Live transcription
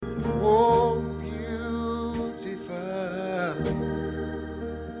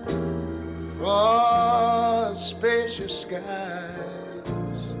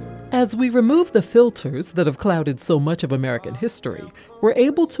As we remove the filters that have clouded so much of American history, we're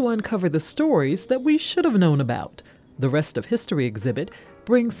able to uncover the stories that we should have known about. The Rest of History exhibit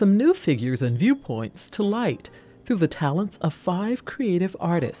brings some new figures and viewpoints to light through the talents of 5 creative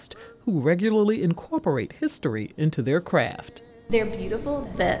artists who regularly incorporate history into their craft. They're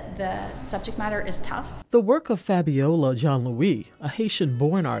beautiful. The subject matter is tough. The work of Fabiola Jean-Louis, a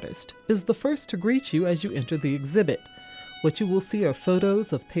Haitian-born artist, is the first to greet you as you enter the exhibit. What you will see are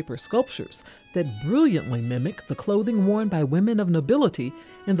photos of paper sculptures that brilliantly mimic the clothing worn by women of nobility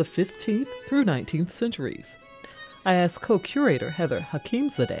in the 15th through 19th centuries. I asked co-curator Heather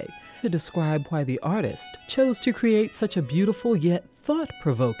Hakimzadeh to describe why the artist chose to create such a beautiful yet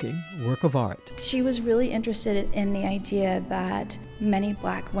thought-provoking work of art. She was really interested in the idea that many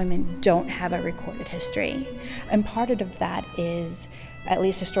Black women don't have a recorded history. And part of that is, at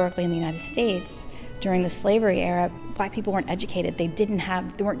least historically in the United States, during the slavery era, Black people weren't educated. They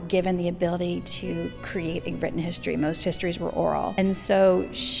weren't given the ability to create a written history. Most histories were oral. And so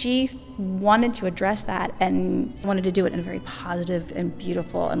she wanted to address that and wanted to do it in a very positive and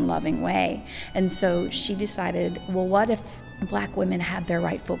beautiful and loving way. And so she decided, well, what if Black women had their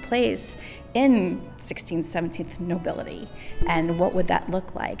rightful place in 16th, 17th nobility? And what would that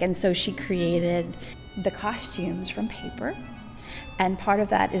look like? And so she created the costumes from paper. And part of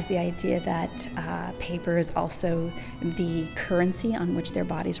that is the idea that paper is also the currency on which their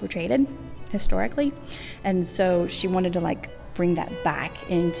bodies were traded historically. And so she wanted to bring that back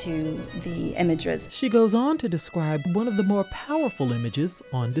into the images. She goes on to describe one of the more powerful images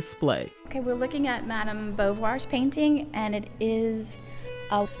on display. Okay, we're looking at Madame Beauvoir's painting, and it is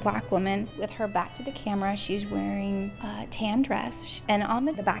a Black woman with her back to the camera. She's wearing a tan dress, and on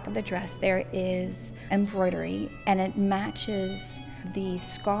the back of the dress there is embroidery, and it matches the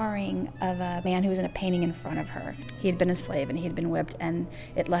scarring of a man who was in a painting in front of her. He had been a slave and he had been whipped, and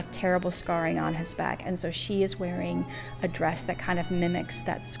it left terrible scarring on his back. And so she is wearing a dress that kind of mimics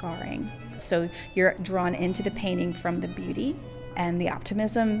that scarring. So you're drawn into the painting from the beauty and the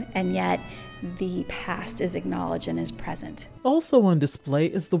optimism, and yet the past is acknowledged and is present. Also on display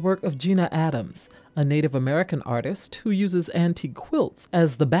is the work of Gina Adams, a Native American artist who uses antique quilts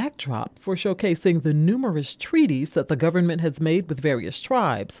as the backdrop for showcasing the numerous treaties that the government has made with various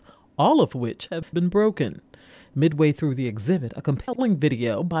tribes, all of which have been broken. Midway through the exhibit, a compelling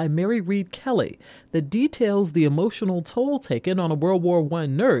video by Mary Reed Kelly that details the emotional toll taken on a World War I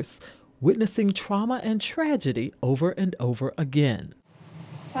nurse witnessing trauma and tragedy over and over again.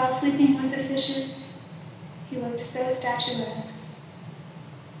 While sleeping with the fishes, he looked so statuesque.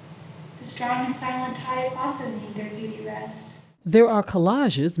 The strong and silent tide also need their beauty rest. There are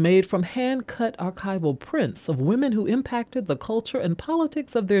collages made from hand-cut archival prints of women who impacted the culture and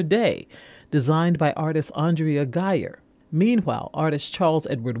politics of their day, designed by artist Andrea Geyer. Meanwhile, artist Charles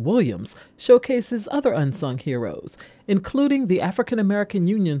Edward Williams showcases other unsung heroes, including the African American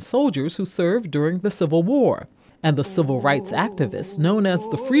Union soldiers who served during the Civil War, and the civil rights activists known as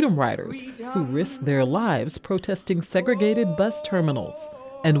the Freedom Riders, who risked their lives protesting segregated bus terminals.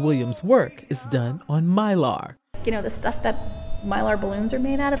 And Williams' work is done on mylar. You know, the stuff that mylar balloons are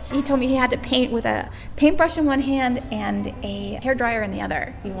made out of. He told me he had to paint with a paintbrush in one hand and a hairdryer in the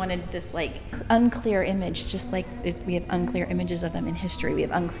other. He wanted this unclear image, just like we have unclear images of them in history. We have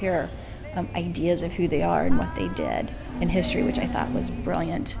unclear ideas of who they are and what they did in history, which I thought was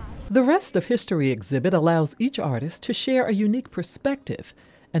brilliant. The Rest of History exhibit allows each artist to share a unique perspective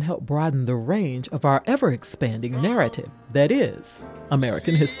and help broaden the range of our ever-expanding narrative that is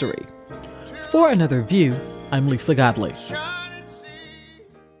American history. For Another View, I'm Lisa Godley.